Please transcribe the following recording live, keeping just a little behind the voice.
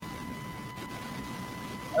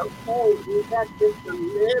Okay, we got just a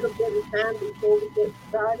little bit of time before we get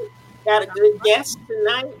started. Got a good guest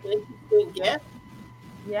tonight, interesting guest.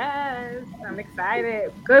 Yes, I'm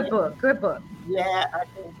excited. Good book. Good book. Yeah, I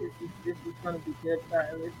think this is going to be good for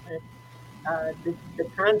our listeners. The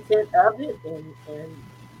content of it and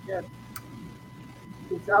just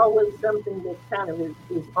it's always something that kind of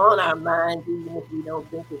is on our minds, even if we don't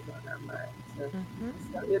think it's on our minds. Mhm.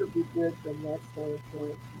 So it'll be good from that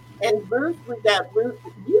standpoint. And Bruce, we got Bruce.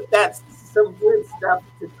 You got some good stuff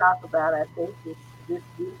to talk about. I think this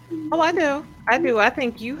week. Oh, I do. I do. I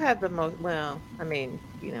think you have the most. Well, I mean,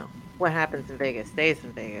 what happens in Vegas stays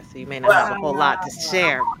in Vegas, so you may not have Well, a whole lot to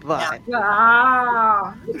share. now But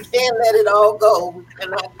Ah. we can't let it all go. We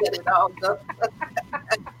cannot let it all go.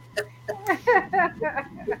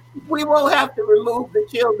 We won't have to remove the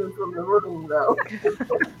children from the room, though.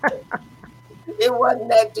 It wasn't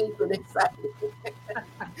that deep and exciting.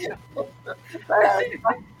 But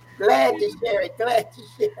I'm glad to share it. Glad to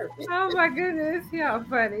share it. Oh my goodness, y'all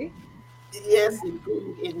funny. Yes,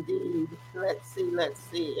 indeed, indeed. Let's see, let's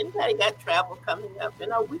see. Anybody got travel coming up?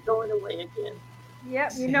 And are we going away again?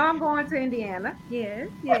 Yep, you know see, I'm going to Indiana. Yes,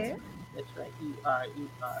 That's yes. that's right. You are, you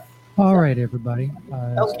are. All So right, everybody.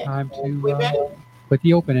 It's okay. time We to ready? put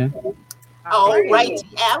the open in. All All righty. righty,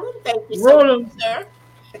 Alan. Thank you so much, Rolling. sir.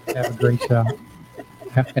 Have a great show.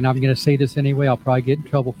 And I'm going to say this anyway. I'll probably get in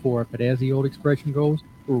trouble for it. But as the old expression goes,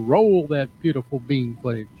 roll that beautiful bean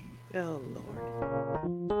footage. oh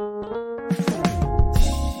Lord.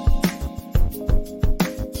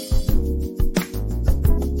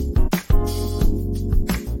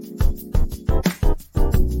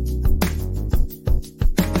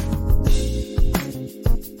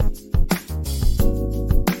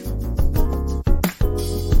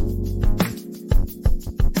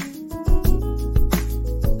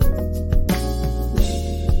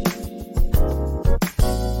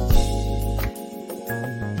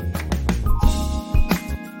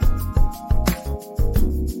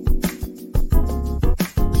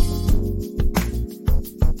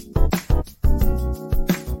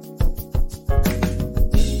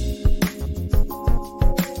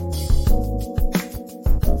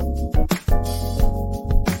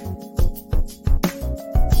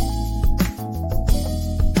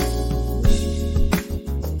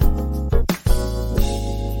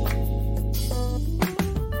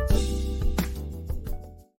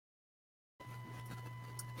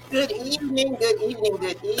 Good evening, good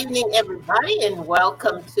evening, everybody, and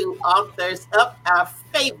welcome to Authors Up, our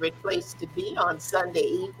favorite place to be on Sunday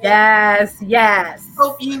evening. Yes, yes.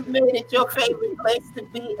 Hope you've made it your favorite place to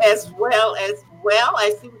be as well as well.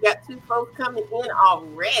 I see we got two folks coming in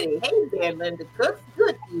already. Hey there, Linda Cooks.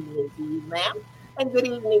 Good evening to you, ma'am. And good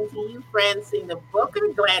evening to you, Francina Booker.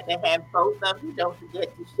 Glad to have both of you. Don't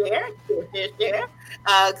forget to share.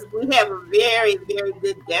 Because we have a very, very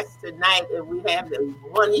good guest tonight, and we have the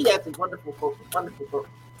one. He has a wonderful book, wonderful book.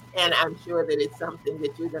 And I'm sure that it's something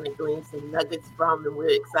that you're going to glean some nuggets from, and we're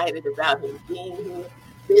excited about him being here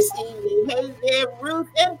this evening. Hey there, Ruth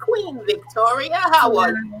and Queen Victoria. How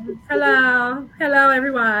are you? Hello. Hello,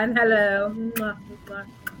 everyone. Hello. Mwah, mwah.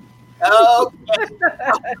 Okay.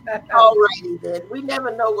 All righty then. We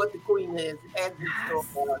never know what the Queen has in store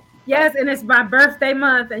for us. Yes, and it's my birthday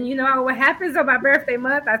month. And you know what happens on my birthday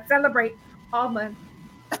month? I celebrate all month.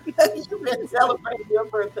 You've been celebrating your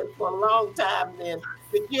birthday for a long time then,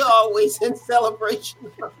 but you're always in celebration.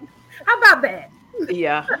 How about that?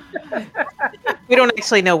 Yeah. We don't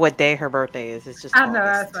actually know what day her birthday is. It's just I know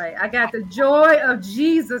that's August. right. I got the joy of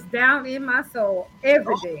Jesus down in my soul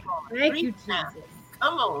every day. Thank Preach you, now. Jesus.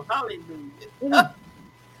 Come on, hallelujah. Mm.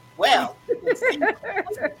 Well, you can see this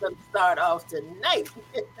is going to start off tonight.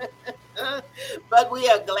 But we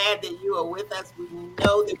are glad that you are with us. We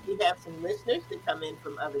know that we have some listeners that come in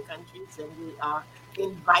from other countries, and we are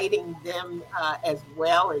inviting them as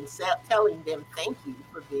well and telling them thank you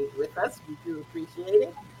for being with us. We do appreciate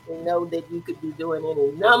it. We know that you could be doing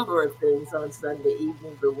any number of things on Sunday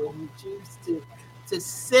evening, but when you choose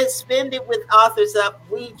spend it with Authors Up,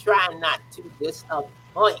 we try not to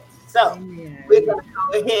disappoint. So we're Amen. going to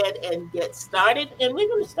go ahead and get started, and we're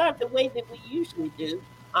going to start the way that we usually do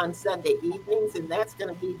on Sunday evenings, and that's going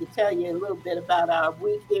to be to tell you a little bit about our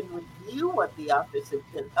week in review, what the authors have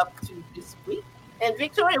been up to this week. And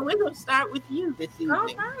Victoria, we're going to start with you this All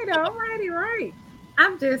evening. right, all righty, right.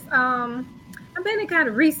 I'm just I've been in kind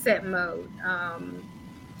of reset mode.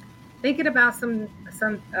 Thinking about some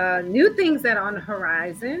new things that are on the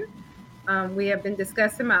horizon. We have been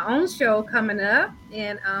discussing my own show coming up,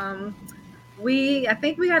 and I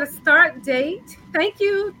think we got a start date. Thank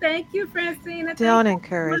you, Francina. Don't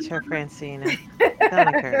encourage her, Francina.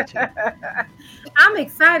 Don't encourage her. I'm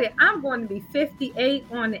excited. I'm going to be 58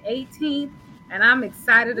 on the 18th, and I'm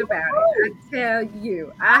excited about it. I tell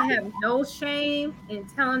you, I have no shame in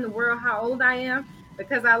telling the world how old I am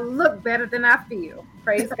because I look better than I feel.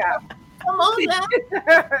 Praise God. Come on now.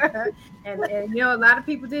 and a lot of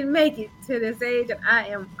people didn't make it to this age,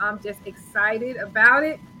 and I'm just excited about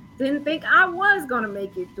it. Didn't think I was going to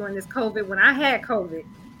make it during this COVID when I had COVID,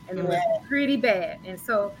 and it was pretty bad. And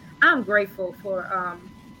so I'm grateful for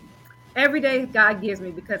every day God gives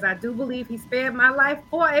me, because I do believe He spared my life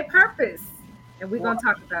for a purpose, and we're going to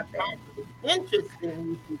talk about that. Interesting,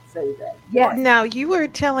 you should say that. Yes. Now, you were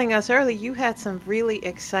telling us earlier you had some really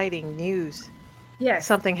exciting news. Yes.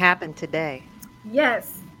 Something happened today.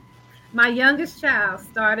 Yes. My youngest child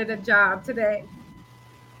started a job today.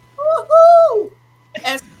 Woohoo!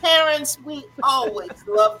 As parents, we always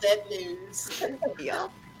love that news. Yeah.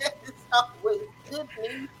 It's always good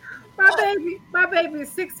news. My baby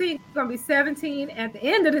is 16, gonna be 17 at the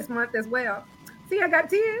end of this month as well. See, I got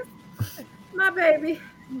tears. My baby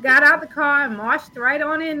got out the car and marched right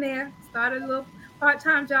on in there, started a little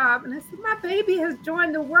part-time job, and I said, my baby has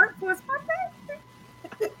joined the workforce. My baby.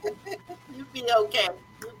 You'll be okay.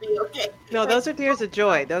 You'll be okay. No, those are tears of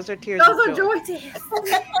joy. Those are tears Those of are joy. joy tears.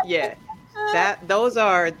 Yeah.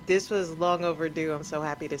 This was long overdue. I'm so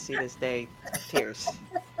happy to see this day. Tears.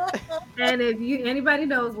 And if anybody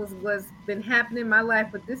knows what's been happening in my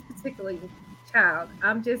life with this particular child,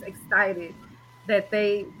 I'm just excited that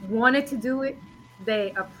they wanted to do it.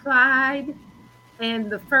 They applied, and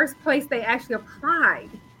the first place they actually applied,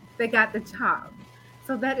 they got the job.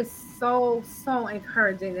 So that is so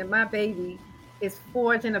encouraging that my baby is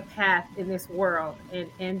forging a path in this world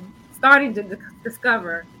and starting to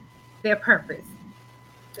discover their purpose.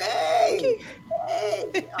 Hey,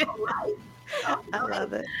 all right. I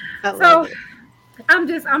love it.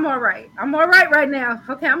 I'm all right. I'm all right right now.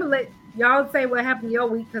 Okay, I'm gonna let y'all say what happened your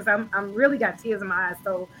week, because I'm really got tears in my eyes.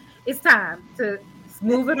 So it's time to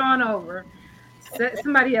move it on over.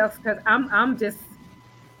 Somebody else, because I'm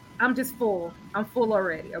just full. I'm full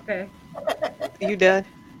already. Okay. You done?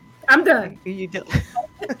 I'm done. You done?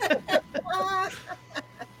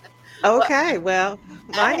 Okay, well,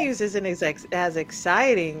 my news isn't as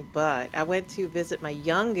exciting, but I went to visit my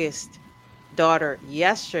youngest daughter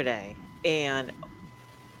yesterday, and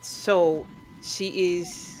so she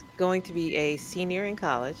is going to be a senior in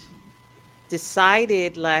college.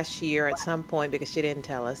 Decided last year at some point, because she didn't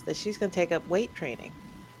tell us, that she's going to take up weight training.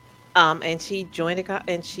 And she joined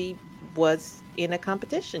and she was in a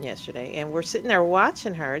competition yesterday, and we're sitting there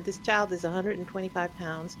watching her. This child is 125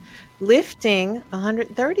 pounds, lifting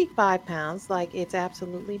 135 pounds like it's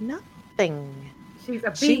absolutely nothing. She's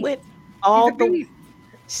a beast. She went all the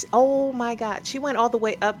oh my God, she went all the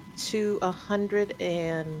way up to 100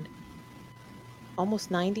 and almost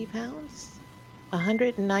 90 pounds,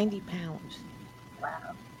 190 pounds.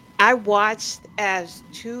 Wow. I watched as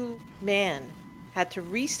two men had to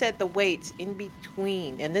reset the weights in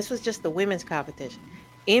between, and this was just the women's competition.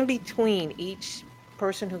 In between each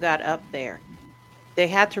person who got up there, they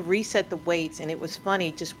had to reset the weights, and it was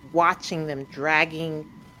funny just watching them dragging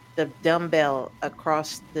the dumbbell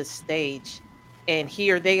across the stage. And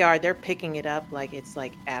here they are, they're picking it up like it's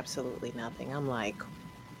like absolutely nothing. I'm like,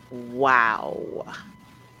 wow.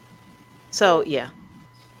 So yeah.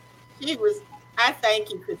 I thank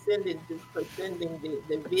you for sending the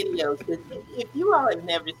videos. Because if you all have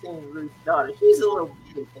never seen Ruth's daughter, she's a little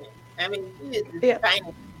bitty thing. I mean, she is this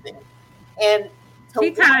tiny thing. And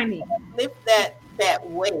she's tiny. Lift that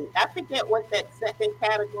weight. I forget what that second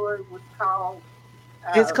category was called.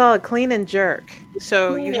 It's called clean and jerk.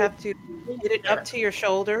 So you have to get it up to your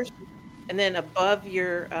shoulders and then above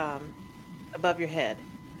your head.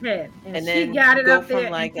 And then she got it up there,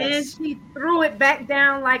 like and then she threw it back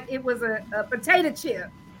down like it was a potato chip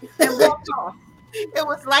and walked off. It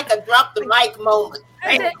was like a drop the mic moment.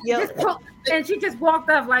 And she just walked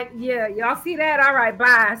off like, yeah, y'all see that? All right,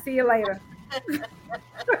 bye. See you later.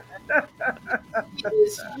 She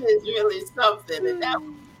is really something. And that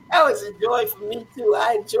was a joy for me, too.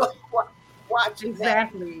 I enjoy watching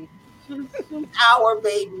that. She's our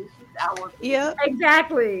baby. Yeah,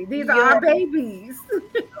 exactly. These are our babies.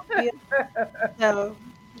 So,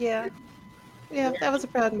 yeah, that was a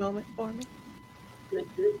proud moment for me.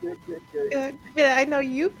 Good. Yeah, I know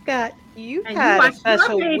you've had a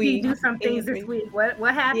special your baby week. Do some things this week. What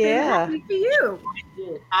happened? Yeah. What for you?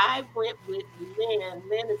 I went with Lynn.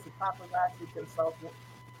 Lynn is a paparazzi consultant.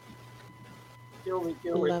 Jewelry.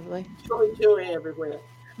 Lovely. Jewelry everywhere.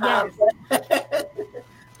 Yes.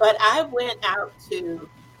 But I went out to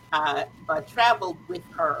traveled with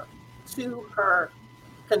her to her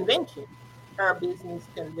convention, her business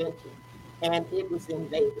convention, and it was in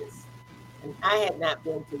Vegas. And I had not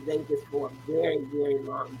been to Vegas for a very, very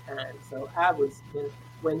long time. So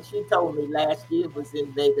when she told me last year was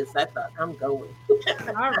in Vegas, I thought, I'm going.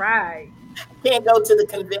 All right. Can't go to the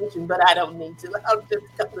convention, but I don't need to. I'll just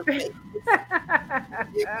go to Vegas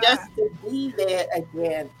just to be there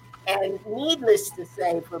again. And needless to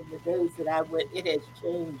say, from the days that I went, it has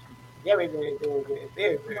changed very, very, very, very,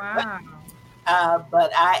 very, very much. Wow.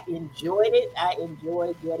 But I enjoyed it. I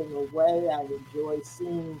enjoyed getting away. I enjoyed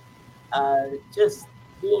seeing, just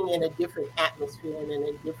being in a different atmosphere and in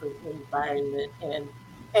a different environment,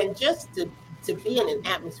 and just to be in an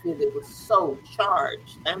atmosphere that was so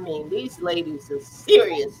charged. I mean, these ladies are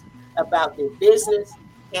serious about their business,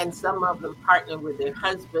 and some of them partner with their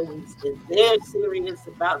husbands, and they're serious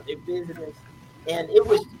about their business. And it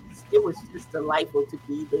was just delightful to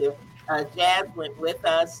be there. Jazz went with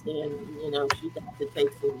us, and she got to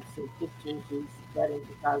take some pictures. She's a wedding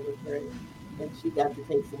photographer, and she got to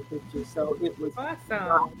take some pictures. So it was Awesome.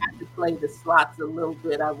 I had to play the slots a little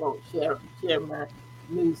bit. I won't share my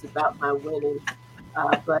news about my winnings,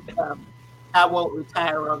 but I won't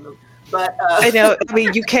retire on them. But I know. I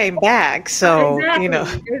mean, you came back, so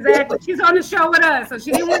exactly, exactly. She's on the show with us, so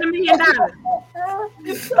she didn't win $1 million.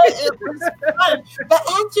 It was fun. But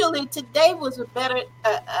actually, today was a better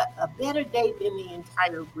day than the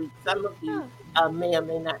entire week. Some of you may or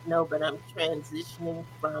may not know, but I'm transitioning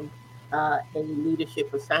from a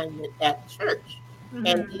leadership assignment at church,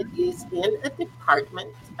 and it is in a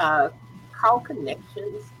department called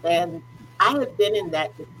Connections, and I have been in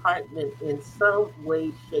that department in some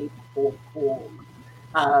way, shape, or form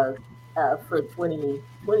for 20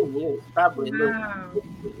 years, probably a little Wow.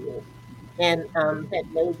 50 years, and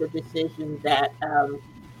had made the decision that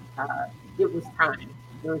it was time.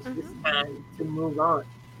 It was just time to move on.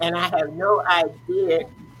 And I have no idea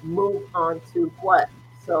move on to what.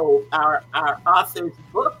 So our author's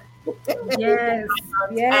book Yes,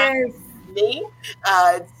 yes. me.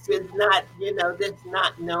 It's just not, there's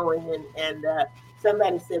not knowing. And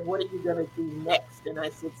somebody said, what are you going to do next? And I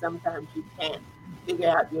said, sometimes you can't figure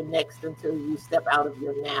out your next until you step out of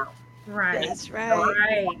your now. Right. That's So right. I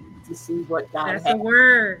Right. want to see what God That's a has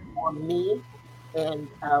word. for me and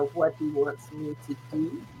what he wants me to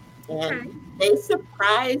do. And Okay. they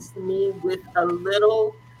surprised me with a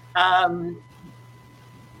little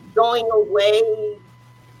going away.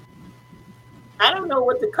 I don't know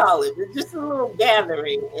what to call it. It's just a little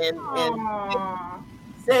gathering, and Aw.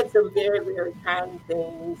 said some very, very kind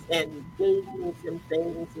things, and gave me some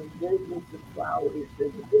things, and gave me some flowers.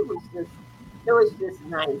 And it was just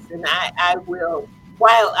nice. And I will,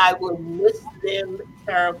 while I will miss them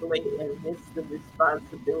terribly and miss the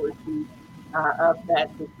responsibility of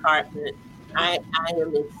that department, I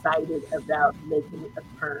am excited about making a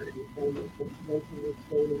turn and making a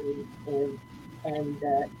change, and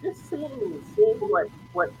just seeing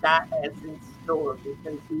what God has in store,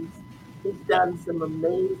 because he's done some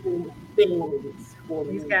amazing things for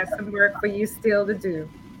me. He's got some work for you still to do.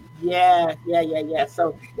 Yeah.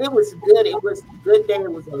 So it was good. It was a good day.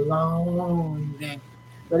 It was a long day,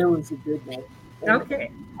 but it was a good day. And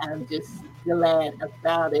Okay. I'm just glad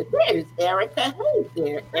about it. There's Erica. Hey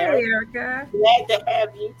there, Hey, Erica. Erica. Glad to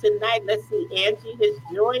have you tonight. Let's see. Angie has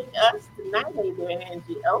joined us tonight. Hey there,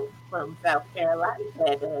 Angie O from South Carolina.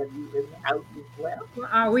 Glad to have you in the house as well. Well,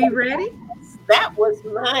 are we ready? That was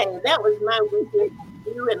my weekend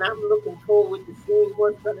review, and I'm looking forward to seeing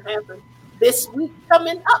what's going to happen this week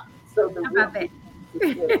coming up. So the How about week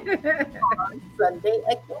is on Sunday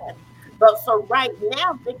again. But for right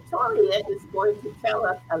now, Victoria is going to tell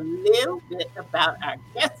us a little bit about our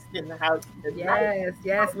guest in the house tonight.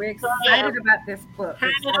 Yes, we're excited about this book.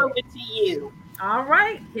 Turn it over to you. All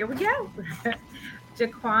right, here we go.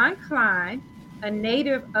 Jaquan Klein, a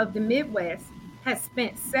native of the Midwest, has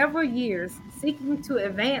spent several years seeking to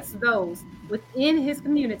advance those within his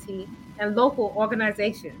community and local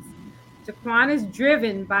organizations. Jaquan is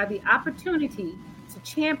driven by the opportunity to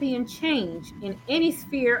champion change in any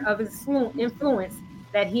sphere of influence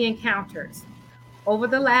that he encounters. Over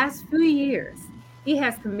the last few years, he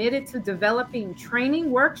has committed to developing training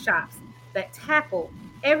workshops that tackle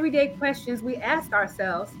everyday questions we ask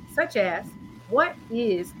ourselves, such as, what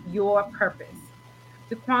is your purpose?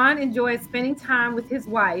 Jaquan enjoys spending time with his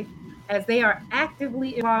wife as they are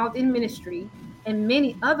actively involved in ministry and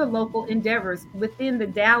many other local endeavors within the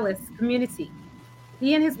Dallas community.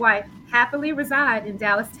 He and his wife happily reside in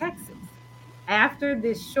Dallas, Texas. After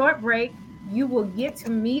this short break, you will get to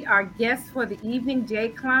meet our guest for the evening, Jay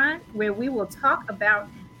Klein, where we will talk about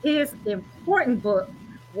his important book,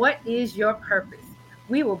 What is Your Purpose?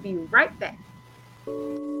 We will be right back.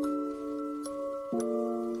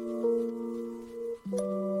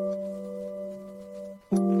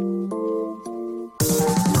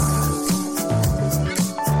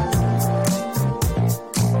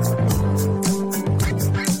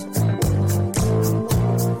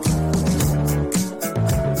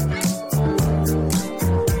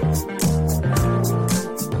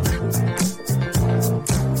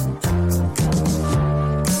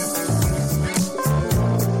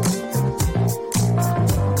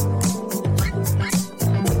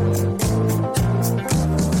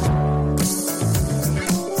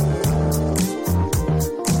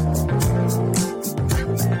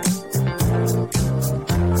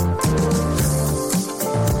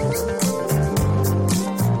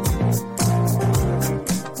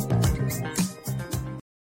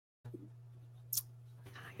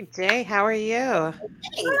 Jay, how are you?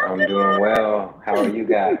 Hey, I'm doing well. How are you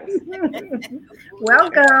guys?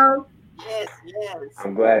 Welcome. yes.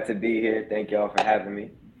 I'm glad to be here. Thank y'all for having me.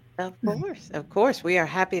 Of course. We are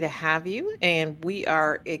happy to have you, and we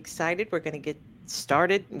are excited. We're going to get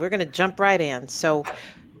started. We're going to jump right in. So,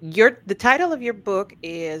 the title of your book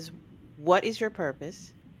is "What is Your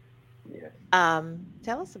Purpose?" Yes.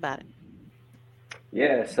 Tell us about it.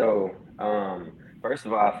 Yeah, so first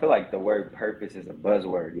of all, I feel like the word purpose is a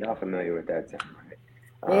buzzword. Y'all familiar with that term,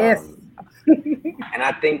 right? Yes. And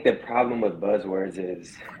I think the problem with buzzwords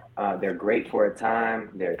is they're great for a time,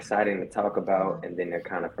 they're exciting to talk about, and then they're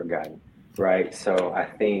kind of forgotten, right? So I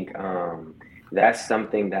think that's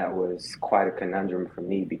something that was quite a conundrum for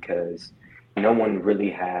me because no one really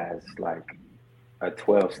has like a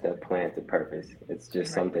 12-step plan to purpose. It's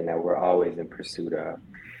just Right. something that we're always in pursuit of.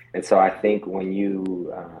 And so I think when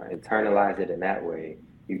you internalize it in that way,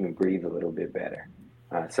 you can breathe a little bit better.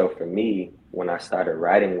 So for me, when I started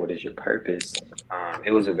writing What is Your Purpose,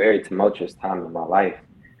 it was a very tumultuous time in my life.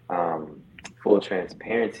 Um, Full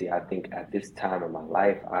transparency, I think at this time of my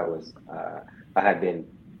life, I had been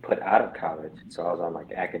put out of college. So I was on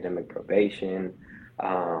like academic probation.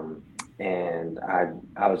 Um, and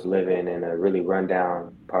I was living in a really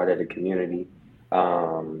rundown part of the community.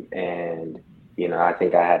 And I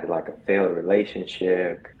think I had like a failed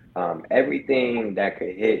relationship. Everything that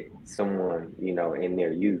could hit someone, in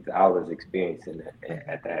their youth, I was experiencing it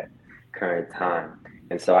at that current time.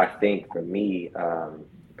 And so I think for me,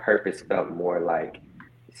 purpose felt more like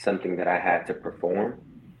something that I had to perform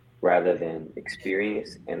rather than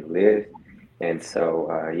experience and live. And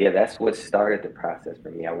so, yeah, that's what started the process for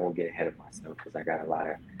me. I won't get ahead of myself because I got a lot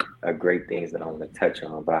of great things that I want to touch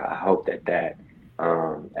on, but I hope that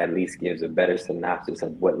at least gives a better synopsis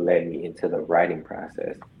of what led me into the writing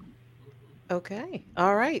process. Okay.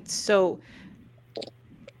 All right. So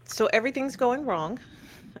everything's going wrong,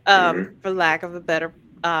 Hmm. for lack of a better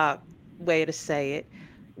way to say it.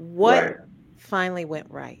 What Right. finally went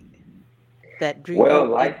right that drew Well, you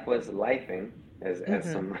in? life was lifing, as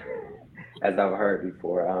Mm-hmm. some as I've heard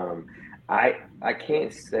before. I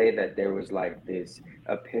can't say that there was like this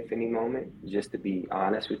epiphany moment. Just to be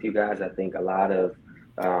honest with you guys, I think a lot of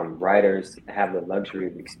writers have the luxury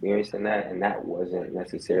of experiencing that, and that wasn't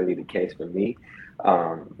necessarily the case for me.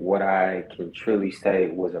 What I can truly say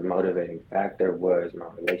was a motivating factor was my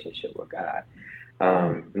relationship with God.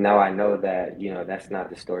 Now I know that that's not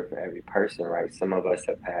the story for every person, right? Some of us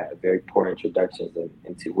have had very poor introductions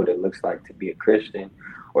into what it looks like to be a Christian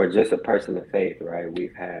or just a person of faith, right?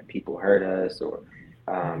 We've had people hurt us or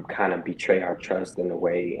kind of betray our trust in a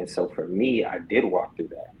way, and so for me, I did walk through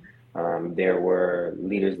that. There were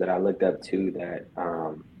leaders that I looked up to that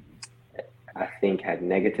I think had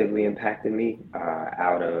negatively impacted me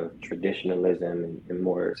out of traditionalism and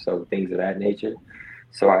more so things of that nature.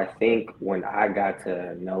 So I think when I got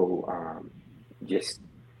to know just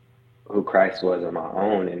who Christ was on my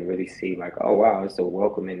own and really see like, oh wow, it's a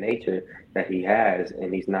welcoming nature that he has,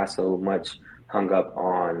 and he's not so much hung up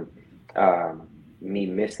on um, me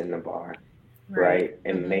missing the bar, Right. right?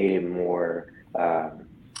 And Mm-hmm. made it more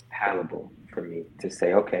palatable for me to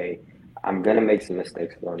say, okay, I'm gonna make some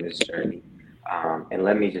mistakes along this journey, and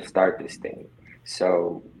let me just start this thing.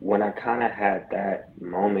 So when I kind of had that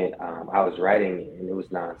moment, I was writing and it was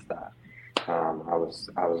nonstop. I was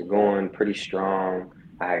going pretty strong.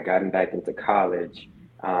 I had gotten back into college,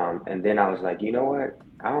 and then I was like, you know what?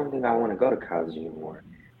 I don't think I want to go to college anymore.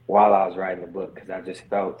 While I was writing the book, because I just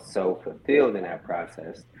felt so fulfilled in that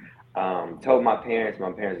process. Told my parents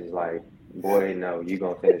was like, "Boy, no, you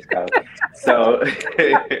gonna finish college." So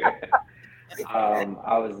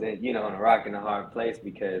I was in a rock and a hard place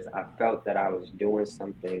because I felt that I was doing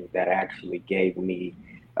something that actually gave me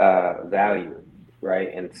value, right?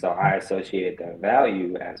 And so I associated that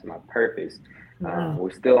value as my purpose. Mhm.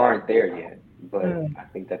 We still aren't there yet, but Mm. I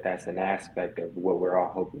think that that's an aspect of what we're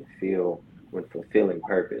all hoping to feel when fulfilling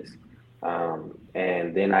purpose.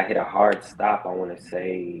 And then I hit a hard stop, I want to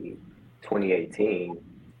say 2018,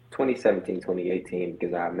 2017, 2018,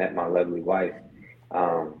 because I met my lovely wife.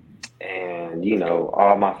 Um, and,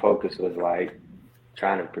 all my focus was like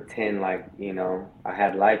trying to pretend like, I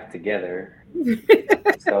had life together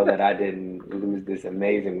so that I didn't lose this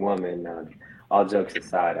amazing woman. All jokes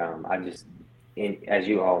aside, as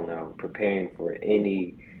you all know, preparing for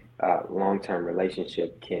any long-term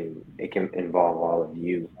relationship can involve all of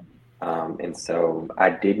you. And so I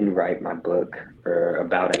didn't write my book for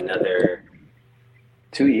about another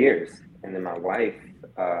 2 years, and then my wife,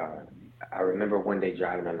 uh, I remember one day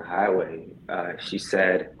driving on the highway, she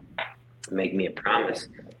said, "Make me a promise."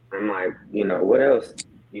 I'm like, what else?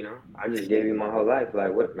 I just gave you my whole life.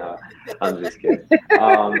 Like, what? No, I'm just kidding.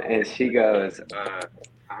 And she goes,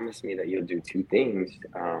 promise me that you'll do two things.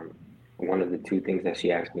 One of the two things that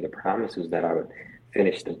she asked me to promise was that I would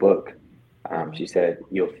finish the book. She said,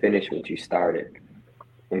 "You'll finish what you started."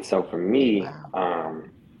 And so for me, Wow.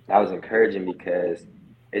 that was encouraging because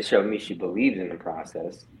it showed me she believes in the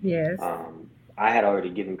process. Yes. I had already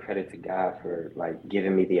given credit to God for like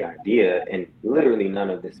giving me the idea, and literally none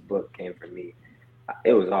of this book came from me.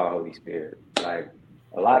 It was all Holy Spirit. Like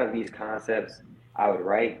a lot of these concepts I would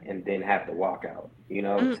write and then have to walk out.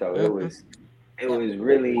 So it Mm-mm. was it was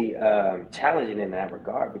really challenging in that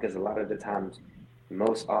regard because a lot of the times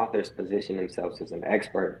most authors position themselves as an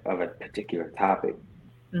expert of a particular topic,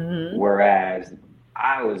 Mhm. whereas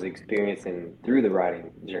I was experiencing through the writing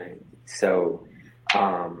journey. So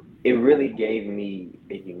it really gave me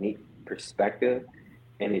a unique perspective,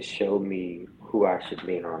 and it showed me who I should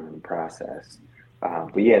lean on in the process.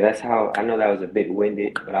 But yeah, that's how I know that was a bit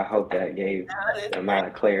winded, but I hope that gave the amount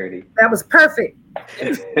of clarity. That was perfect.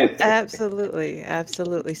 Absolutely,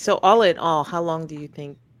 absolutely. So all in all, how long do you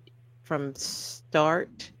think from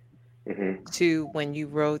start hmm to when you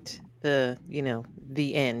wrote the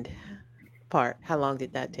end part? How long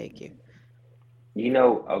did that take you?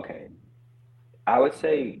 Okay, I would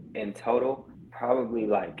say in total, probably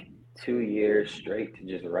like 2 years straight to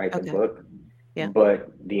just write the Okay. book. Yeah.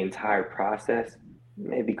 But the entire process,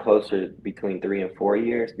 maybe closer between 3 and 4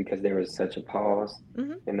 years because there was such a pause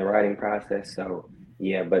Hmm. in the writing process. So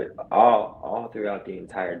yeah, but all throughout the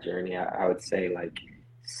entire journey, I would say like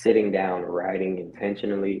sitting down, writing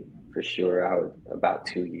intentionally for sure, I would about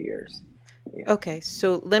 2 years. Yeah. Okay.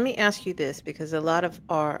 So let me ask you this because a lot of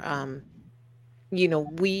our you know,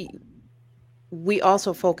 we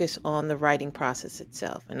also focus on the writing process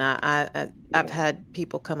itself. And I've Yeah. had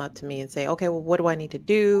people come up to me and say, okay, well, what do I need to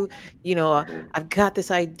do? hmm I've got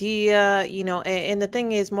this idea, and the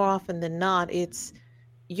thing is, more often than not, it's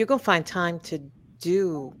you're going to find time to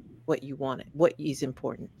do what you want, what is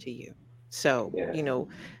important to you. So, Yes.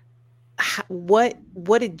 what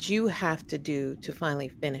did you have to do to finally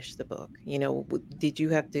finish the book? Did you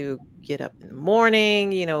have to get up in the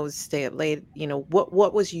morning, stay up late?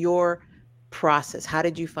 What was your process? How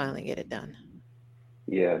did you finally get it done?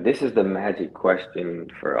 Yeah, this is the magic question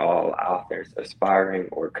for all authors, aspiring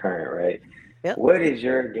or current, right? Yep. What is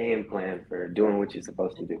your game plan for doing what you're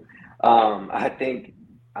supposed to do? I think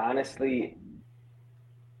honestly,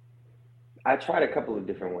 I tried a couple of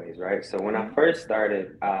different ways, right? So when I Mhm. first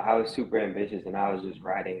started, I was super ambitious and I was just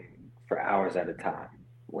writing for hours at a time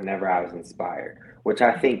whenever I was inspired, which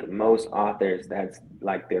I think most authors, that's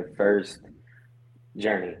like their first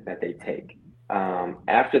journey that they take.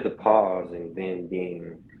 After the pause and then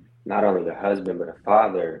being not only a husband but a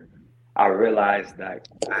father, I realized that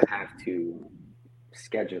I have to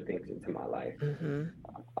schedule things into my life. Mhm.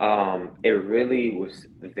 It really was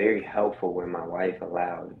very helpful when my wife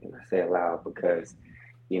allowed, and I say allowed because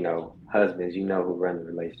husbands, who run the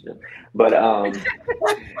relationship, but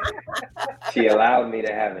she allowed me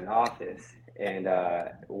to have an office, and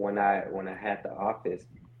when I had the office,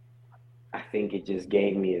 I think it just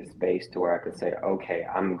gave me a space to where I could say, okay,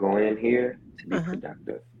 I'm going in here to be Uh-huh.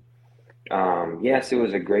 productive. Yes, it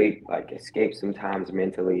was a great like escape sometimes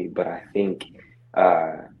mentally, but I think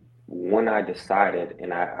uh, when I decided,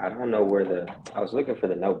 and I don't know I was looking for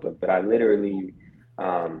the notebook, but I literally,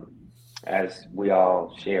 um, as we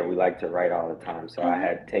all share, we like to write all the time. So I Mhm.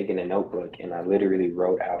 had taken a notebook and I literally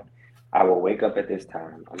wrote out, I will wake up at this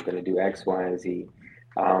time. I'm going to do X, Y, and Z.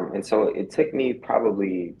 And so it took me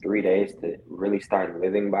probably 3 days to really start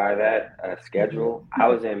living by that Mhm. schedule. I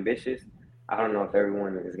was ambitious. I don't know if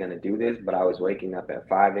everyone is going to do this, but I was waking up at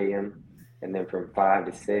 5 a.m. And then from 5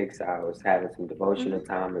 to 6, I was having some devotional Mhm.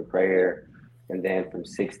 time and prayer. And then from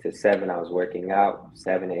 6 to 7, I was working out.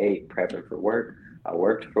 7 to 8, prepping for work. I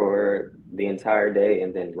worked for the entire day,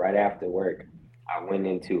 and then right after work, I went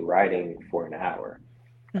into writing for an hour.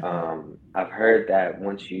 I've heard that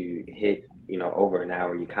once you hit, over an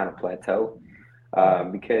hour, you kind of plateau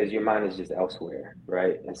because your mind is just elsewhere,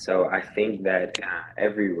 right? And so I think that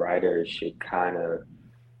every writer should kind of,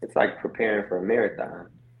 it's like preparing for a marathon.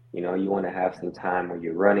 You want to have some time where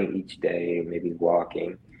you're running each day, maybe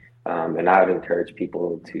walking. And I would encourage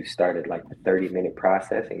people to start at like the 30-minute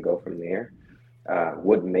process and go from there.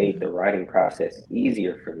 What made the writing process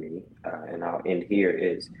easier for me, and I'll end here,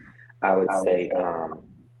 is I would say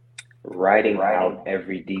writing out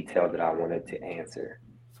every detail that I wanted to answer.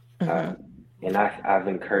 And I've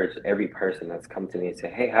encouraged every person that's come to me and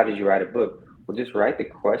say, hey, how did you write a book? Well, just write the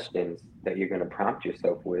questions that you're going to prompt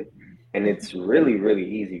yourself with. And it's really, really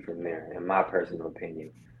easy from there, in my personal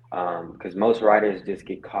opinion. Because most writers just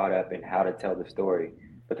get caught up in how to tell the story,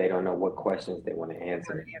 but they don't know what questions they want to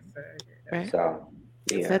answer. Right. So,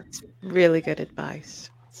 yeah. That's really good advice.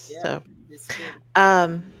 Yeah, So, it's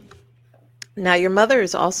good. now your mother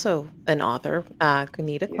is also an author,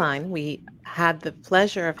 Kunita Yes. Klein. We had the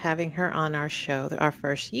pleasure of having her on our show our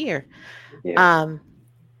first year. Yes.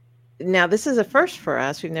 Now this is a first for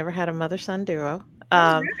us. We've never had a mother-son duo.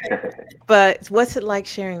 But what's it like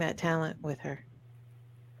sharing that talent with her?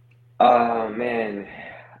 Oh, man.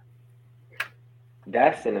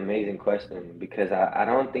 That's an amazing question because I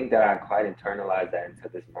don't think that I quite internalized that until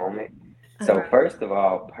this moment. So first of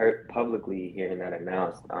all, publicly hearing that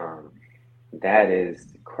announced, that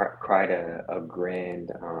is quite a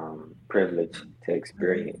grand privilege to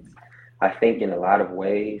experience. I think in a lot of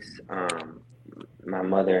ways, my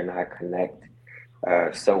mother and I connect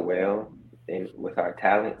so well with our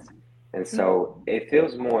talents. And so it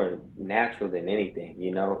feels more natural than anything,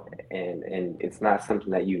 and it's not something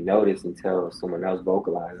that you notice until someone else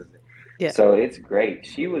vocalizes it. Yeah. So it's great.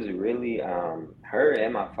 She was really, her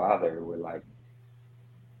and my father were like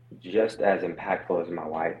just as impactful as my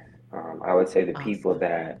wife. I would say the people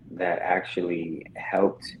that actually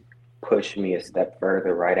helped push me a step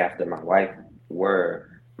further right after my wife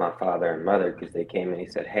were my father and mother, because they came and they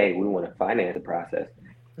said, hey, we want to finance the process.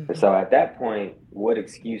 And so at that point, what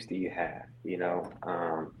excuse do you have?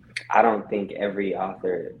 I don't think every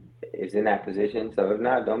author is in that position. So if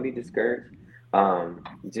not, don't be discouraged.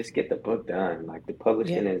 Just get the book done. Like, the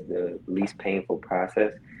publishing is the least painful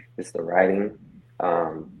process. It's the writing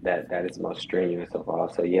that is most strenuous of all.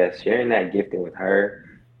 So yes, sharing that gifting with her,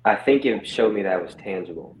 I think it showed me that it was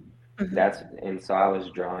tangible. And so I was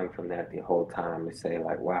drawing from that the whole time to say,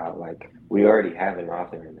 like, wow, like, we already have an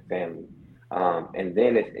author in the family. And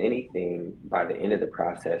then, if anything, by the end of the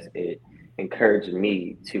process, it encouraged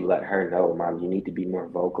me to let her know, Mom, you need to be more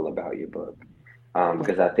vocal about your book.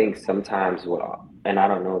 Because I think sometimes, and I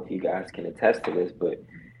don't know if you guys can attest to this, but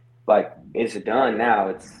like, it's done now,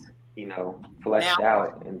 it's, fleshed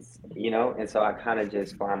out, and so I kind of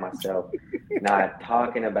just find myself not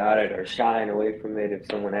talking about it or shying away from it if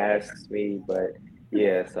someone asks me. But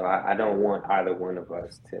yeah, so I don't want either one of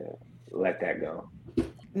us to let that go.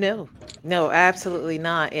 No, absolutely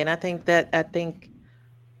not. And I think that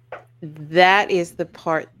is the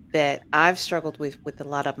part that I've struggled with a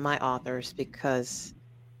lot of my authors, because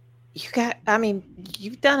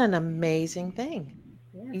you've done an amazing thing.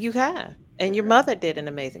 Yeah. You have. And your mother did an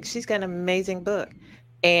amazing. She's got an amazing book.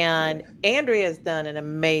 And Andrea's done an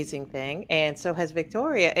amazing thing. And so has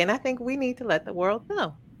Victoria. And I think we need to let the world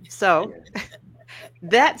know. So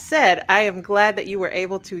that said, I am glad that you were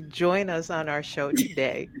able to join us on our show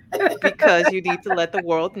today, because you need to let the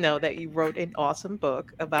world know that you wrote an awesome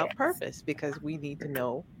book about purpose, because we need to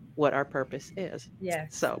know what our purpose is.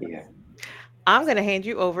 Yes. So I'm going to hand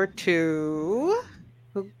you over to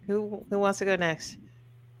who wants to go next?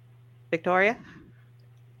 Victoria?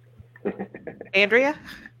 Andrea?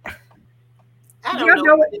 I don't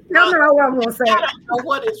know what I'm going to say. I don't know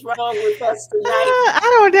what is wrong with us tonight. I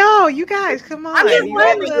don't know. You guys, come on.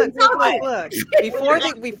 Look.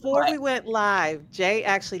 Before we went live, Jay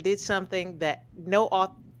actually did something that no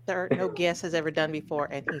author, no guest has ever done before,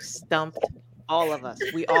 and he stumped all of us.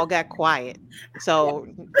 We all got quiet. So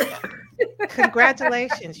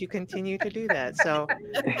congratulations. You continue to do that. So,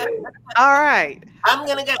 all right. I'm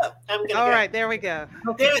going to go. All right, there we go.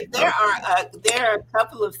 There are a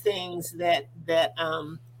couple of things that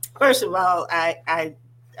first of all, I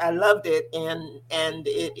loved it, and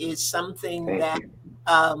it is something that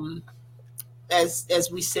as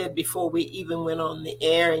we said before we even went on the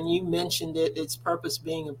air, and you mentioned it, it's purpose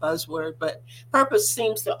being a buzzword, but purpose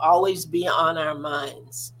seems to always be on our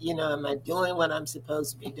minds. Am I doing what I'm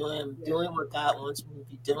supposed to be doing? I'm doing what God wants me to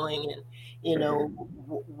be doing, and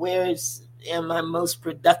where's am I most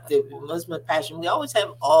productive? What's my passion? We always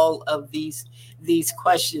have all of these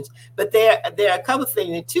questions, but there are a couple of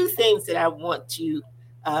things, and two things that I want to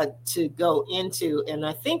go into, and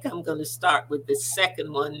I think I'm going to start with the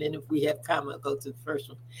second one. Then, if we have time, I'll go to the first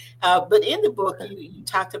one. But in the book, you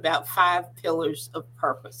talked about 5 pillars of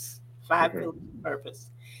purpose. 5 pillars of purpose.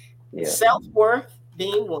 Yeah. Self-worth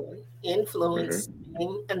being one, influence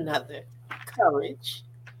being another, courage,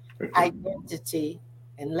 identity,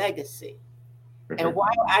 and legacy. And while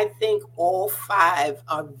I think all 5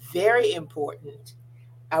 are very important,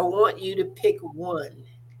 I want you to pick one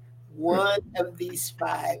of these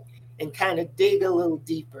 5 and kind of dig a little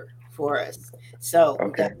deeper for us. So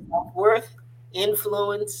we got self-worth,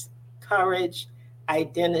 influence, courage,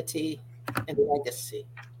 identity, and legacy.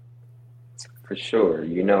 For sure.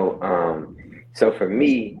 So for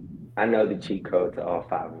me, I know the cheat code to all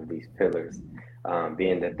 5 of these pillars,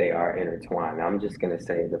 being that they are intertwined. I'm just going to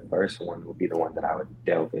say the first one will be the one that I would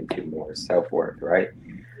delve into more, self-worth, right?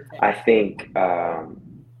 Okay. I think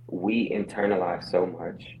we internalize so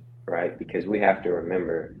much, right? Because we have to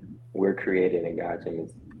remember we're created in God's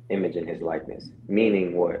image and his likeness,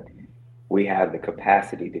 meaning what? We have the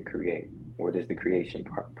capacity to create. Where does the creation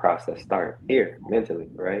process start? Here, mentally,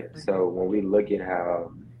 right? So when we look at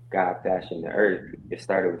how God fashioned the earth, it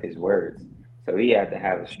started with his words. So he had to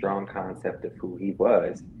have a strong concept of who he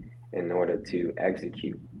was in order to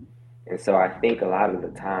execute. And so I think a lot of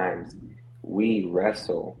the times we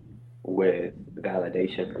wrestle with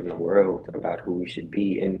validation from the world about who we should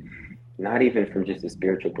be, and not even from just a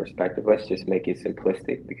spiritual perspective. Let's just make it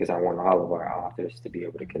simplistic, because I want all of our authors to be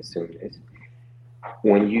able to consume this.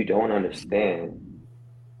 When you don't understand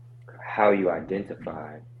how you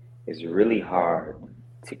identify, it's really hard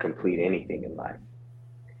to complete anything in life,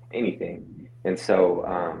 anything. And so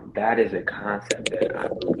that is a concept that I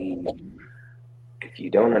believe if you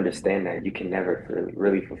don't understand that, you can never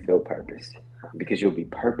really fulfill purpose, because you'll be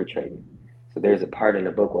perpetrating. So there's a part in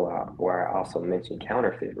the book where I also mentioned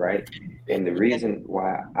counterfeit, right? And the reason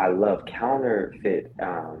why I love counterfeit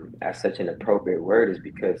as such an appropriate word is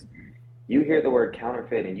because you hear the word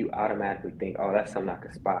counterfeit and you automatically think, oh, that's something I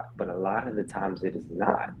could spot. But a lot of the times it is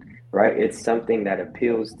not, right? It's something that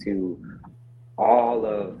appeals to all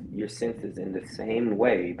of your senses in the same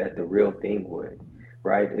way that the real thing would,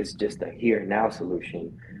 right? It's just a here and now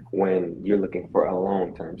solution when you're looking for a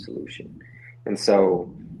long-term solution. And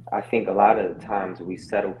so I think a lot of the times we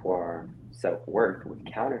settle for our self-worth with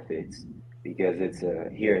counterfeits because it's a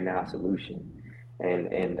here and now solution.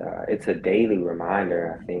 And it's a daily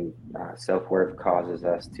reminder. I think self-worth causes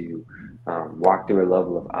us to walk through a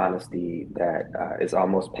level of honesty that is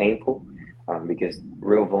almost painful, because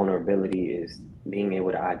real vulnerability is being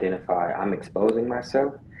able to identify I'm exposing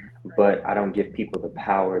myself, but I don't give people the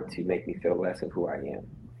power to make me feel less of who I am.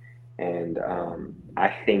 And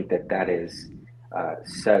I think that is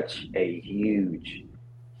such a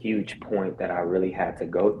huge point that I really had to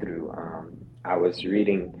go through. I was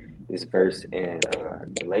reading this verse in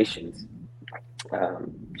Galatians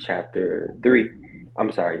chapter 3.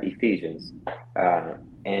 I'm sorry, Ephesians.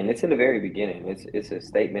 And it's in the very beginning. It's a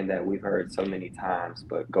statement that we've heard so many times,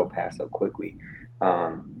 but go past so quickly.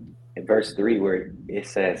 In verse 3, where it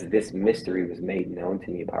says, "This mystery was made known to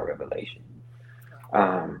me by revelation."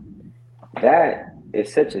 That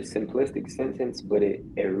is such a simplistic sentence, but it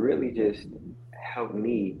really just helped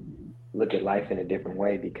me look at life in a different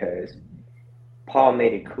way, because Paul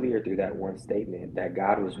made it clear through that one statement that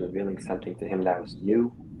God was revealing something to him that was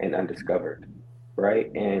new and undiscovered,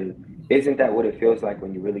 right? And isn't that what it feels like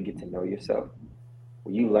when you really get to know yourself?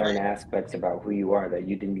 When you learn aspects about who you are that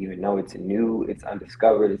you didn't even know. It's new, it's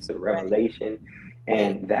undiscovered, it's a revelation.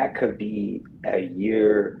 And that could be a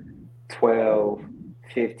year, 12,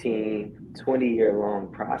 15, 20-year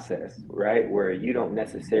long process, right? Where you don't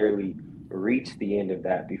necessarily reach the end of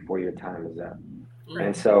that before your time is up.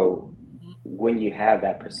 And so when you have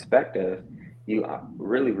that perspective, you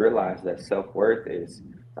really realize that self-worth is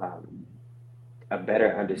a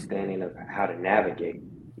better understanding of how to navigate,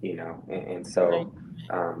 and so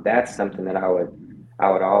that's something that I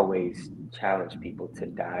would always challenge people to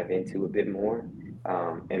dive into a bit more,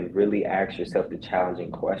 and really ask yourself the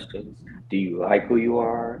challenging questions. Do you like who you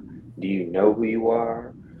are? Do you know who you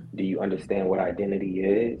are? Do you understand what identity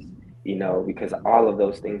is? Because all of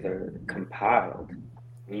those things are compiled.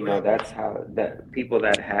 That's how that people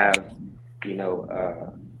that have,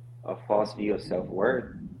 a false view of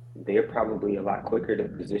self-worth, they're probably a lot quicker to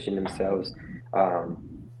position themselves um,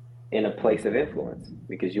 in a place of influence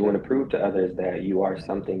because you want to prove to others that you are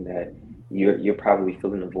something that you're probably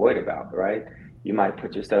feeling a void about, right? You might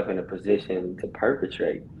put yourself in a position to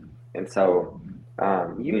perpetrate, and so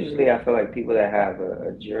usually I feel like people that have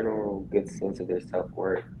a general good sense of their self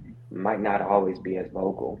worth might not always be as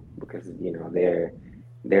vocal because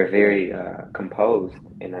they're very composed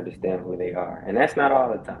and understand who they are, and that's not all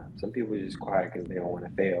the time. Some people are just quiet because they don't want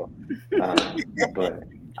to fail. But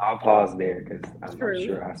I'll pause there because I'm True.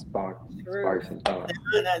 sure I True. sparked some thoughts.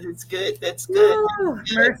 That's good. That's good. Ooh,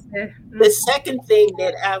 mercy. The second thing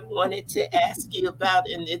that I wanted to ask you about,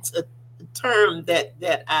 and it's a term that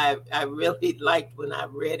I really liked when I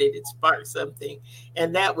read it, it sparked something,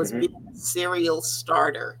 and that was Hmm. being a serial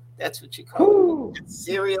starter. That's what you call Whew, it, a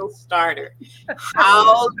serial starter. man,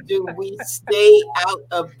 How do we stay out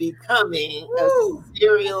of becoming a Woo.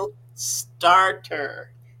 serial starter?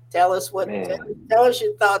 Tell us man. tell us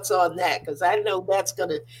your thoughts on that, because I know that's going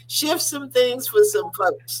to shift some things for some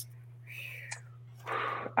folks.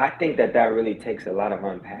 I think that really takes a lot of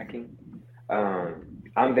unpacking.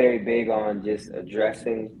 I'm very big on just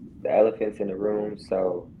addressing the elephants in the room.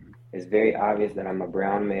 So it's very obvious that I'm a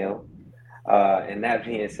brown male. And that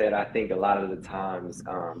being said, I think a lot of the times,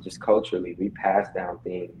 just culturally, we pass down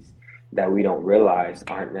things that we don't realize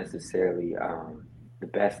aren't necessarily the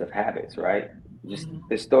best of habits, right? Just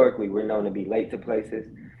historically, we're known to be late to places.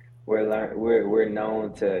 We're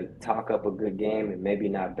known to talk up a good game and maybe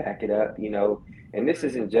not back it up, you know. And this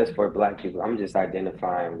isn't just for Black people. I'm just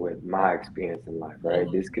identifying with my experience in life,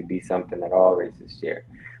 right? This could be something that all races share.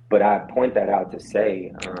 But I point that out to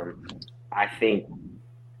say, I think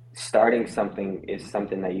starting something is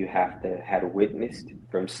something that you have to have witnessed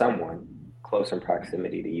from someone close in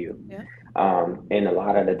proximity to you. Yeah. And a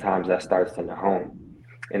lot of the times that starts in the home.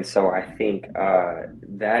 And so I think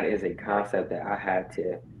that is a concept that I had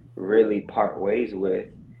to really part ways with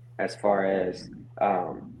as far as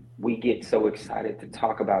we get so excited to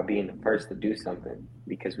talk about being the first to do something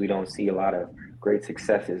because we don't see a lot of great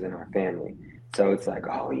successes in our family. So it's like,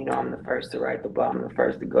 oh, you know, I'm the first to write the book, I'm the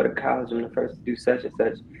first to go to college, I'm the first to do such and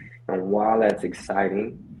such. And while that's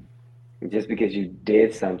exciting, just because you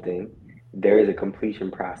did something, there is a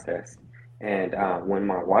completion process. And when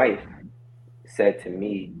my wife said to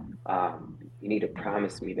me, "You need to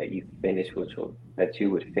promise me that that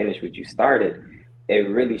you would finish what you started," it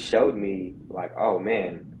really showed me like, oh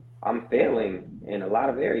man, I'm failing in a lot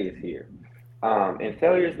of areas here. And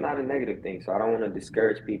failure is not a negative thing, so I don't want to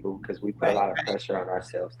discourage people because we put a Right, lot of pressure on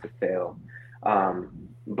ourselves to fail.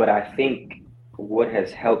 But I think what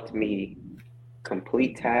has helped me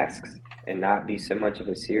complete tasks and not be so much of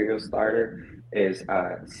a serial starter is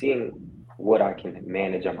seeing what I can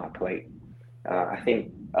manage on my plate. I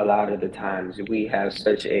think a lot of the times we have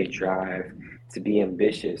such a drive to be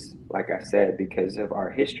ambitious, like I said, because of our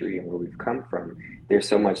history and where we've come from. There's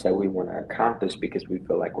so much that we want to accomplish because we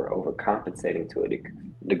feel like we're overcompensating to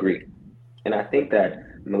a degree. And I think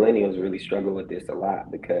that millennials really struggle with this a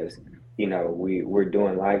lot because, you know, we're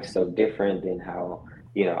doing life so different than how,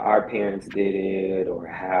 you know, our parents did it or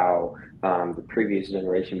how the previous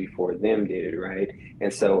generation before them did it, right?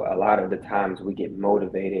 And so a lot of the times we get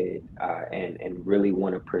motivated and really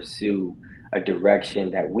want to pursue a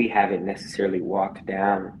direction that we haven't necessarily walked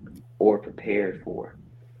down or prepared for.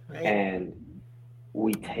 right. And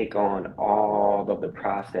we take on all of the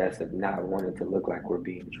process of not wanting to look like we're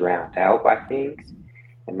being drowned out by things,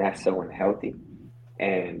 and that's so unhealthy.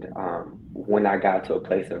 And when I got to a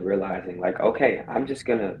place of realizing, like, okay, I'm just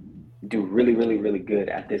gonna do really, really, really good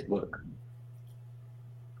at this book,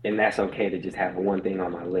 and that's okay to just have one thing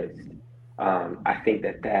on my list. I think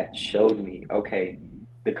that showed me, okay,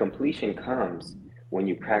 the completion comes when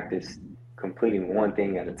you practice completing one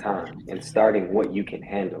thing at a time and starting what you can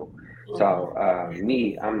handle. Mhm. So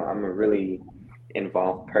me, I'm a really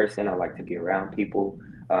involved person. I like to be around people.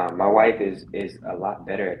 My wife is a lot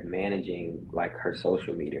better at managing like her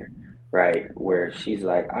social media, right? Where she's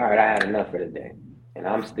like, all right, I had enough for the day. And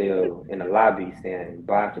I'm still in the lobby saying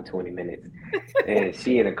bye for 20 minutes and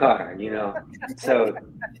she in a car, you know. So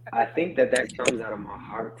I think that comes out of my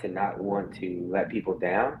heart to not want to let people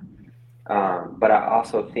down. But I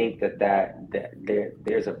also think that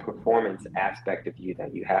there's a performance aspect of you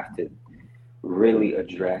that you have to really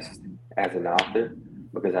address as an author,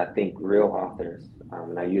 because I think real authors,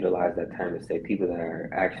 and I utilize that term to say people that are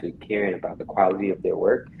actually caring about the quality of their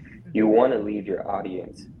work, you want to leave your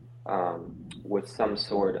audience with some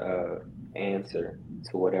sort of answer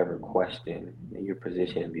to whatever question you're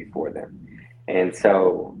positioning before them. And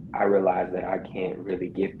so I realized that I can't really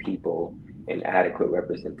give people an adequate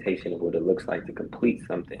representation of what it looks like to complete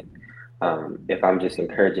something. If I'm just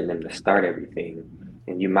encouraging them to start everything,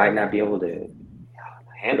 and you might not be able to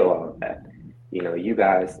handle all of that. You know, you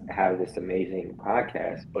guys have this amazing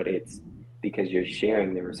podcast, but it's because you're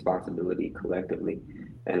sharing the responsibility collectively.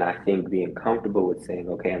 And I think being comfortable with saying,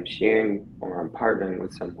 okay, I'm sharing or I'm partnering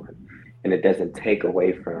with someone, and it doesn't take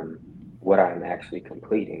away from what I'm actually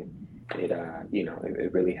completing.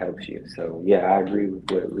 It really helps you. So yeah, I agree with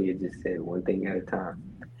what Leah just said. One thing at a time.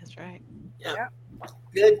 That's right. Yeah.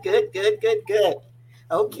 Good.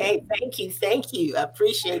 Okay, thank you. I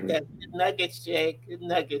appreciate that. Good nuggets, Jay. Good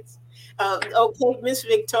nuggets. Okay, Miss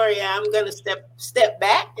Victoria, I'm gonna step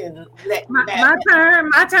back and let my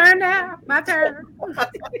turn now. My turn.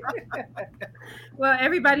 Well,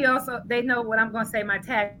 everybody also they know what I'm gonna say. My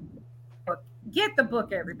tag book. Get the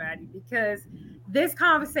book, everybody, because this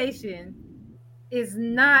conversation is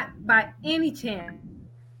not by any chance.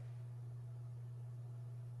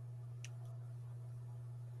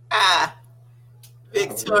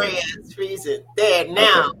 Victoria's freezing. There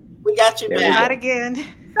now. We got you back. Not again.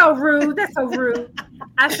 So rude. That's so rude.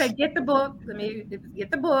 I said, get the book. Let me get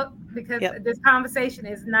the book because this conversation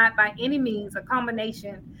is not by any means a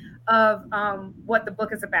combination of what the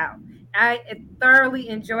book is about. I thoroughly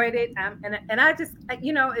enjoyed it. And I just,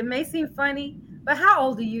 it may seem funny, but how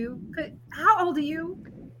old are you? How old are you?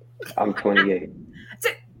 I'm 28.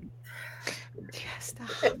 Stop.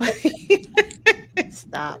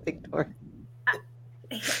 Stop, Victoria.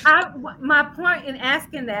 My point in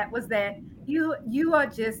asking that was that you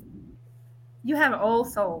have an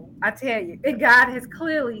old soul. I tell you, and God has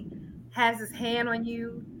clearly has his hand on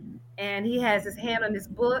you, and he has his hand on this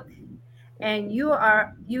book, and you're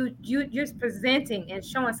presenting and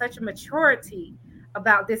showing such a maturity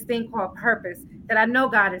about this thing called purpose that I know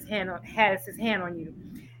God has his hand on you.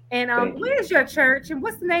 And where's your church? And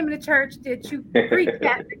what's the name of the church that you preach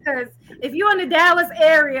at? Because if you're in the Dallas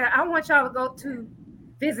area, I want y'all to go to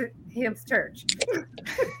visit him's church.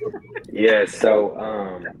 Yeah, so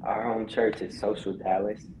our home church is Social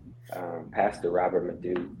Dallas. Pastor Robert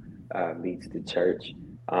Madu leads the church.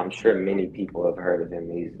 I'm sure many people have heard of him.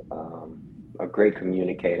 He's a great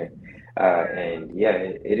communicator. And yeah,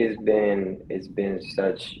 it's been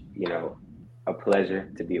such, a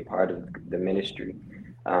pleasure to be a part of the ministry.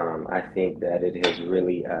 I think that it has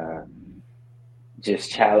really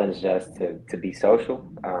just challenged us to be social.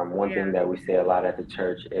 One thing that we say a lot at the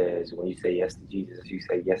church is when you say yes to Jesus, you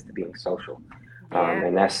say yes to being social.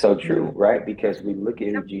 And that's so true, right? Because we look at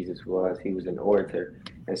who Jesus was. He was an orator.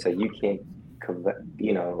 And so you can't,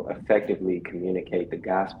 effectively communicate the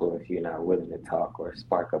gospel if you're not willing to talk or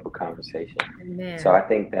spark up a conversation. Amen. So I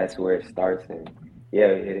think that's where it starts. And yeah,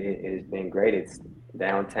 it has been great. It's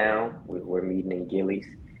downtown. We're meeting in Gillies,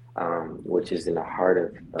 which is in the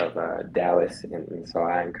heart of Dallas. And so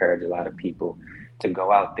I encourage a lot of people to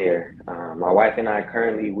go out there. My wife and I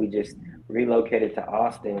we just relocated to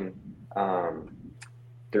Austin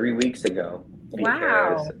 3 weeks ago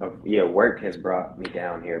because work has brought me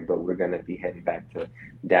down here, but we're going to be heading back to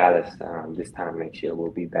Dallas this time next year.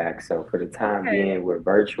 We'll be back. So for the time being, we're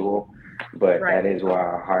virtual, but that is where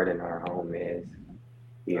our heart and our home is.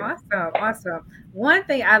 Yeah. Awesome. One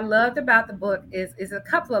thing I loved about the book is a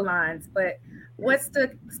couple of lines, but what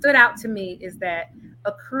stood out to me is that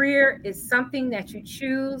a career is something that you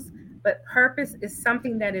choose, but purpose is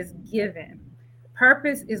something that is given.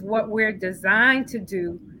 Purpose is what we're designed to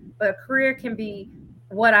do, but a career can be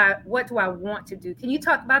what do I want to do? Can you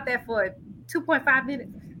talk about that for 2.5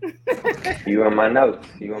 minutes? You on my notes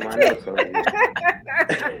already.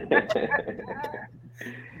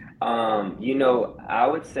 I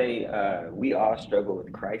would say we all struggle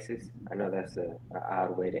with crisis. I know that's an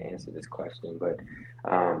odd way to answer this question, but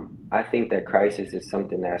I think that crisis is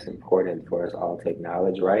something that's important for us all to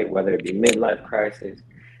acknowledge, right? Whether it be midlife crisis,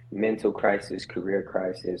 mental crisis, career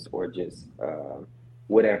crisis, or just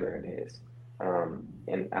whatever it is.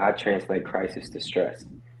 And I translate crisis to stress.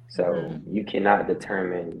 So you cannot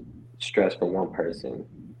determine stress for one person,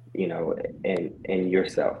 and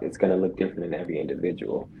yourself. It's going to look different in every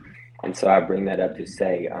individual. And so I bring that up to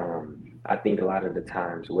say, I think a lot of the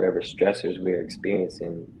times, whatever stressors we're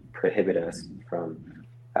experiencing prohibit us from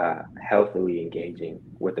healthily engaging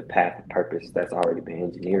with the path of purpose that's already been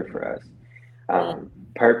engineered for us.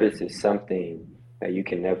 Purpose is something that you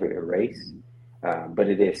can never erase, but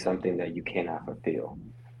it is something that you cannot fulfill.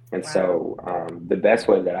 And so the best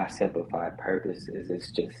way that I simplify purpose is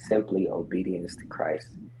it's just simply obedience to Christ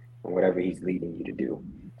and whatever he's leading you to do.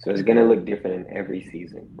 So it's going to look different in every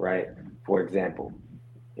season, right? For example,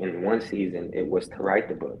 in one season, it was to write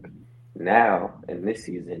the book. Now, in this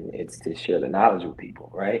season, it's to share the knowledge with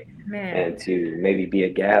people, right? Man, And to maybe be a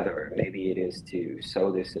gatherer. Maybe it is to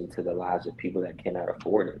sow this into the lives of people that cannot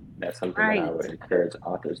afford it. That's something that I right. would encourage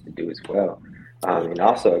authors to do as well. Yeah. And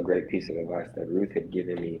also a great piece of advice that Ruth had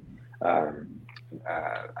given me. Um,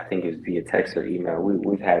 I think it was via text or email.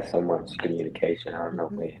 We've had so much communication. I don't know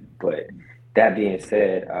Mhm. when, but that being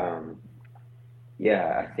said,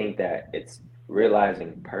 yeah, I think that it's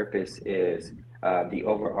realizing purpose is the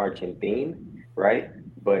overarching theme, right?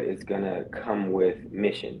 But it's gonna come with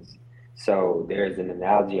missions. So there's an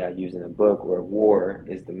analogy I use in the book where war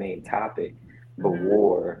is the main topic, but Mhm.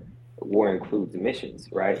 war includes missions,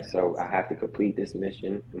 right? So I have to complete this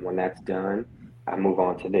mission, and when that's done, I move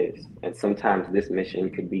on to this. And sometimes this mission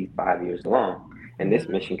could be 5 years long, and this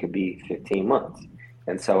mission could be 15 months.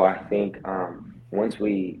 And so I think once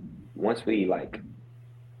we like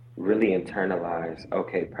really internalize,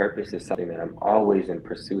 okay, purpose is something that I'm always in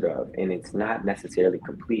pursuit of, and it's not necessarily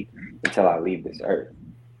complete until I leave this earth.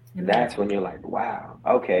 Amen. That's when you're like, wow,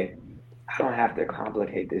 okay, I don't have to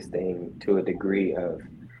complicate this thing to a degree of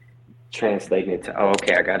translating it to, oh,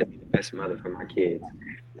 okay, I got to be the best mother for my kids.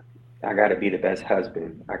 I got to be the best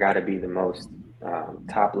husband. I got to be the most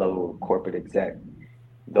top level corporate exec.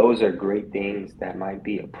 Those are great things that might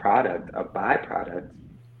be a byproduct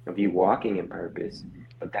of you walking in purpose,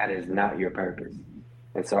 but that is not your purpose.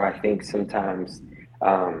 And so I think sometimes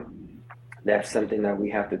um, that's something that we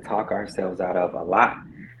have to talk ourselves out of a lot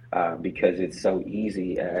because it's so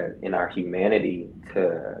easy in our humanity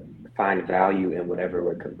to find value in whatever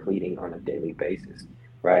we're completing on a daily basis,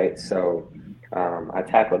 right? So I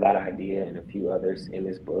tackle that idea and a few others in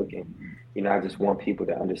this book, and I just want people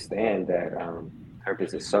to understand that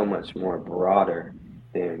purpose is so much more broader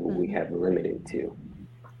than what we Mhm. have limited to.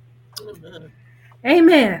 Mhm.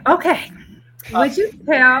 Amen. Okay. Uh, Would you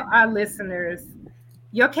tell our listeners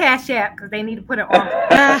your Cash App, because they need to put it on,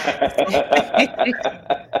 Ah.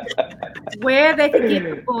 where they could get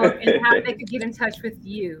the book and how they could get in touch with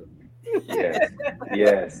you? Yes,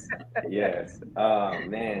 yes, yes. Oh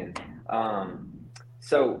man. Um,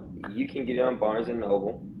 so you can get it on Barnes and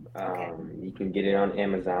Noble. Okay. You can get it on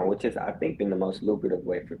Amazon, which is I think been the most lucrative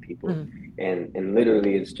way for people. Mhm. And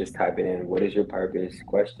literally it's just typing in what is your purpose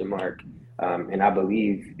question mark. And I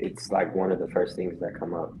believe it's like one of the first things that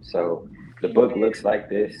come up. So the book Amen. looks like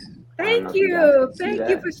this. I don't Thank know if you guys can you. see Thank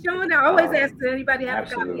you that. for showing. I always ask, Um, does anybody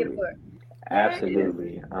have a copy of the absolutely. book? Yes.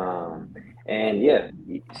 Absolutely. And yeah,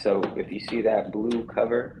 so if you see that blue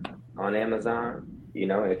cover on Amazon,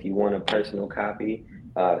 if you want a personal copy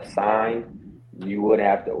signed, you would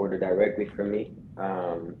have to order directly from me.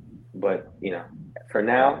 But, for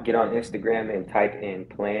now, get on Instagram and type in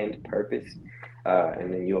planned purpose,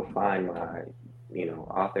 and then you'll find my,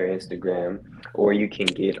 author Instagram, or you can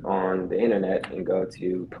get on the internet and go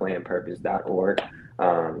to plannedpurpose.org.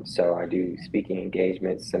 So I do speaking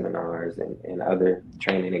engagements, seminars, and other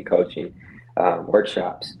training and coaching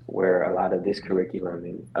workshops where a lot of this curriculum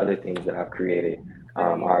and other things that I've created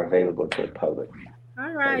are available to the public. All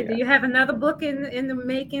So right. Do yeah, you have another book in the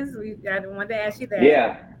makings? I wanted to ask you that.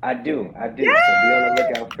 yeah, I do, I do. So be on the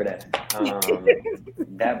lookout for that.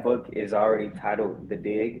 That book is already titled The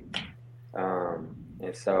Dig,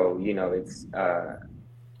 and so it's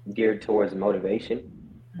geared towards motivation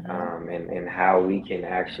Mhm. and how we can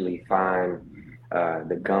actually find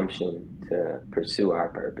the gumption to pursue our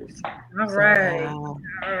purpose. All So, right. Wow.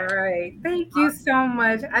 All right. Thank you so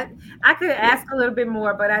much. I could yeah, ask a little bit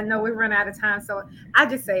more, but I know we run out of time. So I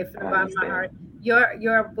just say from I the bottom of my understand. heart,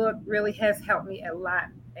 your book really has helped me a lot.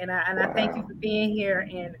 And I thank you Wow, for being here,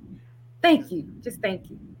 and thank you. Just thank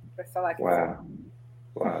you. That's all I can say. wow,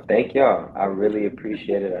 wow. Thank y'all. I really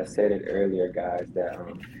appreciate it. I said it earlier, guys, that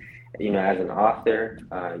as an author,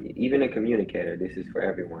 even a communicator, this is for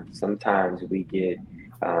everyone. Sometimes we get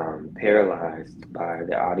paralyzed by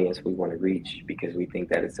the audience we want to reach because we think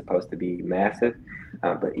that it's supposed to be massive.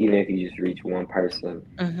 But even if you just reach one person,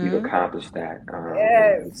 you've Mhm. accomplished that.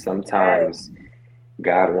 Yes. And Yes. sometimes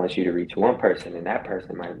God wants you to reach one person, and that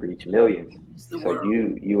person might reach millions. it's the So world.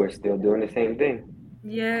 you are still doing the same thing.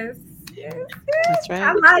 Yes. Yes. That's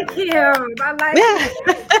I right. like Yeah. him. I like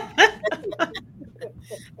him. Yeah.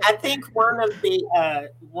 I think one of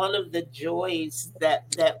the joys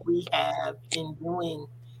that we have in doing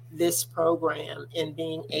this program and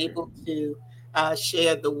being able Mhm. to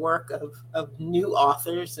share the work of new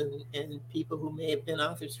authors and people who may have been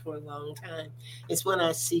authors for a long time is when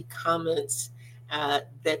I see comments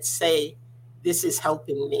that say, "This is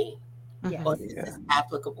helping me." Yes. or this is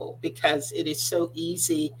applicable, because it is so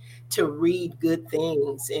easy to read good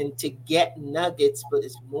things and to get nuggets, but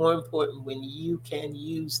it's more important when you can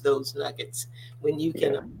use those nuggets, when you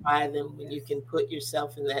can apply them, when you can put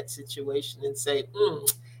yourself in that situation and say,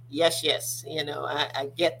 yes, yes,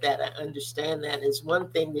 I get that. I understand that. Is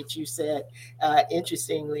one thing that you said,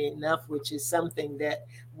 interestingly enough, which is something that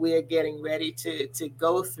we're getting ready to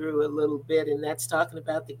go through a little bit, and that's talking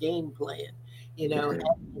about the game plan. Having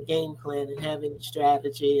a game plan and having a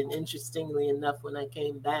strategy. And interestingly enough, when I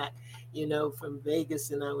came back, from Vegas,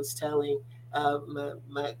 and I was telling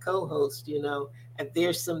my co-host, and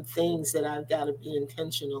there's some things that I've got to be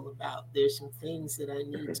intentional about. There's some things that I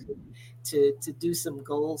need to do some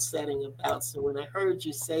goal setting about. So when I heard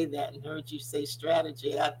you say that and heard you say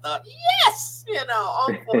strategy, I thought, yes,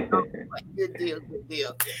 on point. Good deal, good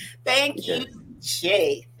deal. Thank you,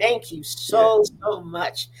 Jay. Thank you so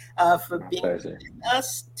much for being with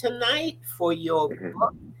us tonight, for your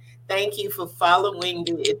book. Thank you for following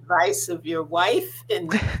the advice of your wife and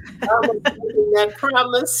making that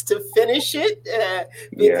promise to finish it,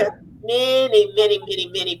 because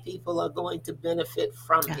many people are going to benefit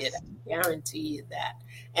from it. I guarantee you that.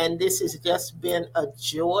 And this has just been a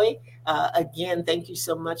joy. Again, thank you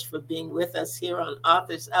so much for being with us here on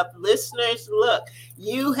Authors Up. Listeners, look,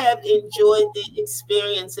 you have enjoyed the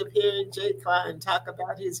experience of hearing Jay Klein talk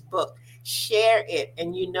about his book. Share it.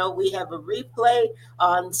 And we have a replay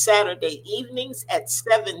on Saturday evenings at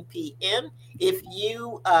 7 p.m. If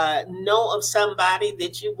you know of somebody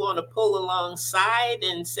that you want to pull alongside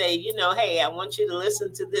and say, hey, I want you to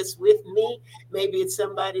listen to this with me. Maybe it's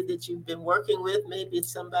somebody that you've been working with. Maybe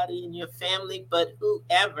it's somebody in your family, but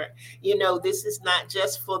whoever, this is not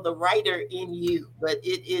just for the writer in you, but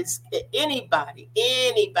it is anybody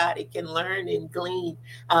can learn and glean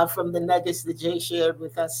from the nuggets that Jay shared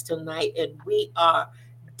with us tonight. And we are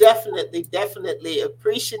definitely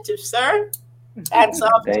appreciative, sir. That's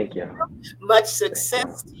all. Thank you. Much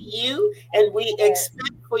success to you. And we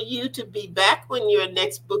expect for you to be back when your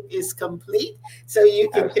next book is complete, so you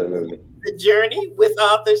can continue the journey with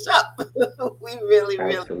Authors Up. We really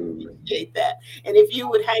appreciate that. And if you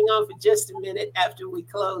would hang on for just a minute after we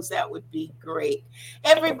close, that would be great.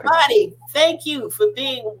 Everybody, thank you for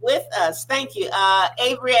being with us. Thank you.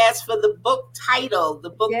 Avery asked for the book title.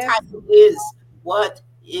 The book title is What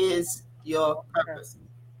is Your Purpose?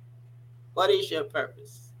 What is your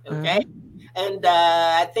purpose? Okay. And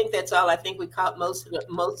I think that's all. I think we caught most of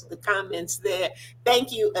the comments there.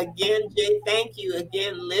 Thank you again, Jay. Thank you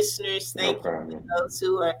again, listeners. Thank you to those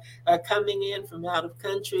who are coming in from out of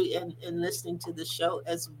country and listening to the show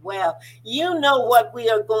as well. You know what we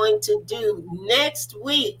are going to do next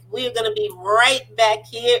week. We are going to be right back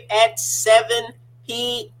here at 7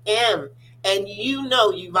 p.m. And you've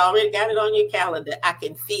already got it on your calendar. I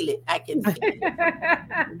can feel it. Feel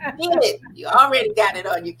it. You already got it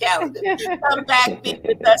on your calendar. Come back, be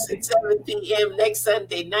with us at 7 p.m. next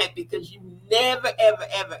Sunday night, because you never,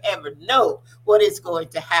 ever know what is going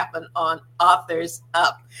to happen on Authors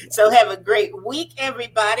Up. So have a great week,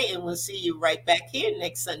 everybody, and we'll see you right back here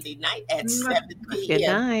next Sunday night at 7 p.m. Good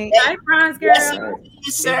night. Bye, Bronze Girl. Yes,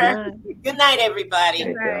 you, sir. Good night, everybody.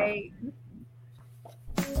 Good night.